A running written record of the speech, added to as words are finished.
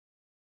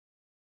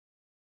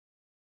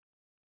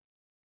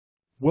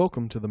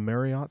Welcome to the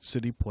Marriott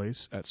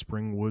CityPlace at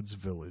Springwoods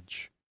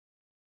Village.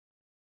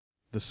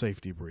 The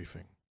safety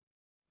briefing.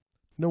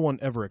 No one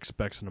ever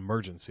expects an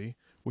emergency,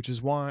 which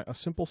is why a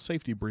simple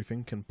safety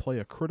briefing can play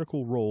a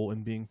critical role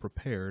in being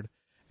prepared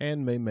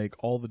and may make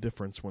all the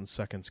difference when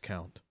seconds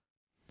count.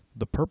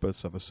 The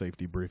purpose of a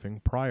safety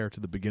briefing prior to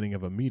the beginning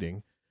of a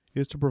meeting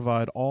is to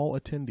provide all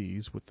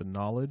attendees with the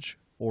knowledge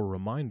or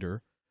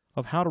reminder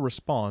of how to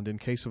respond in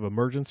case of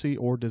emergency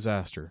or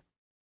disaster.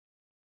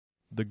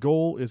 The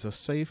goal is a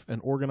safe and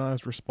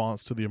organized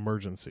response to the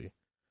emergency,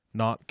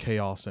 not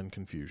chaos and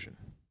confusion.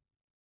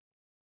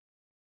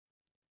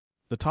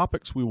 The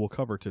topics we will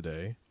cover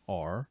today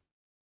are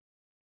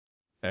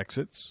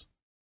exits,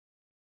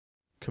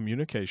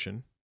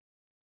 communication,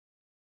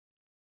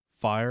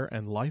 fire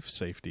and life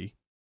safety,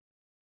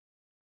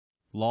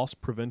 loss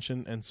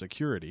prevention and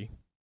security,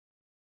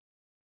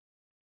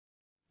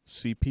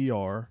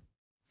 CPR,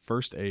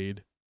 first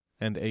aid,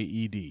 and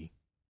AED.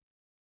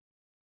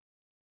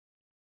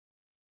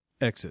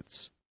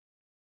 Exits.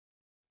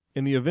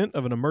 In the event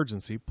of an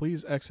emergency,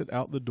 please exit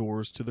out the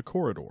doors to the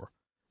corridor.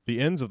 The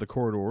ends of the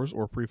corridors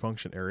or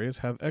pre-function areas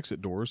have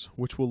exit doors,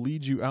 which will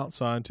lead you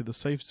outside to the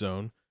safe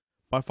zone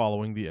by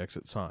following the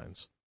exit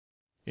signs.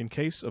 In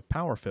case of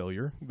power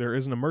failure, there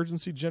is an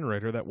emergency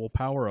generator that will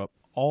power up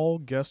all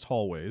guest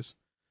hallways,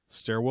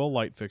 stairwell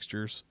light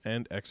fixtures,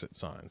 and exit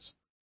signs.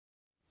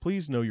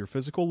 Please know your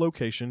physical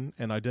location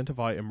and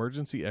identify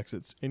emergency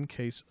exits in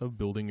case of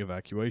building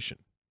evacuation.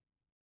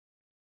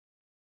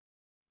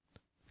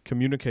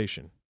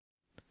 Communication.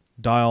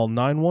 Dial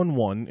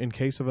 911 in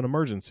case of an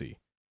emergency.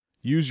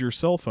 Use your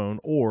cell phone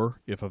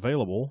or, if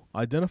available,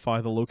 identify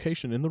the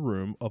location in the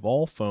room of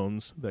all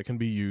phones that can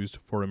be used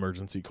for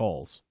emergency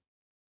calls.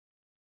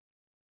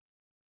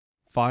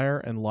 Fire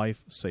and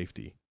life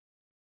safety.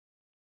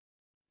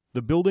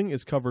 The building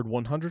is covered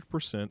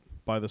 100%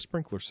 by the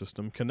sprinkler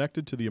system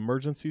connected to the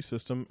emergency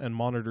system and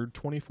monitored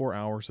 24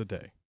 hours a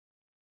day.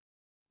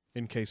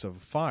 In case of a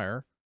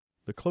fire,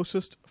 the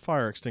closest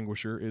fire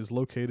extinguisher is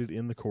located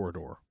in the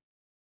corridor.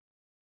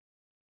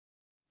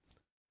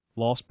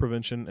 Loss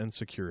prevention and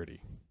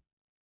security.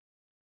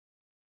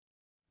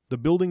 The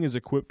building is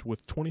equipped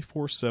with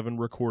 24/7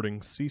 recording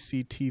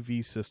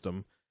CCTV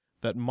system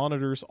that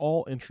monitors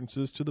all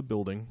entrances to the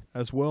building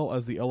as well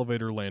as the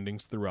elevator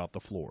landings throughout the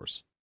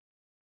floors.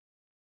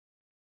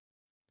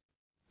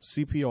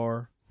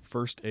 CPR,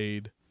 first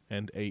aid,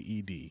 and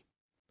AED.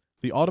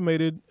 The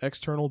automated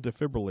external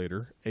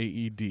defibrillator,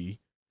 AED,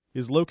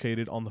 is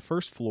located on the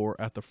first floor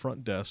at the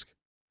front desk,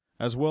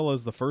 as well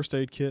as the first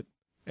aid kit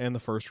and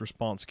the first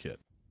response kit.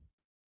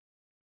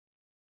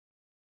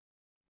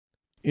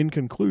 In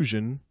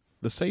conclusion,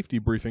 the safety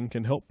briefing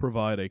can help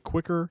provide a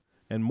quicker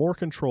and more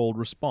controlled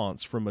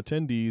response from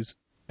attendees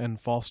and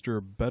foster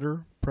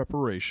better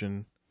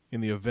preparation in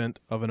the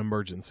event of an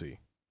emergency.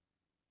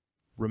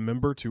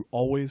 Remember to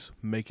always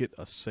make it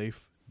a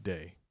safe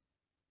day.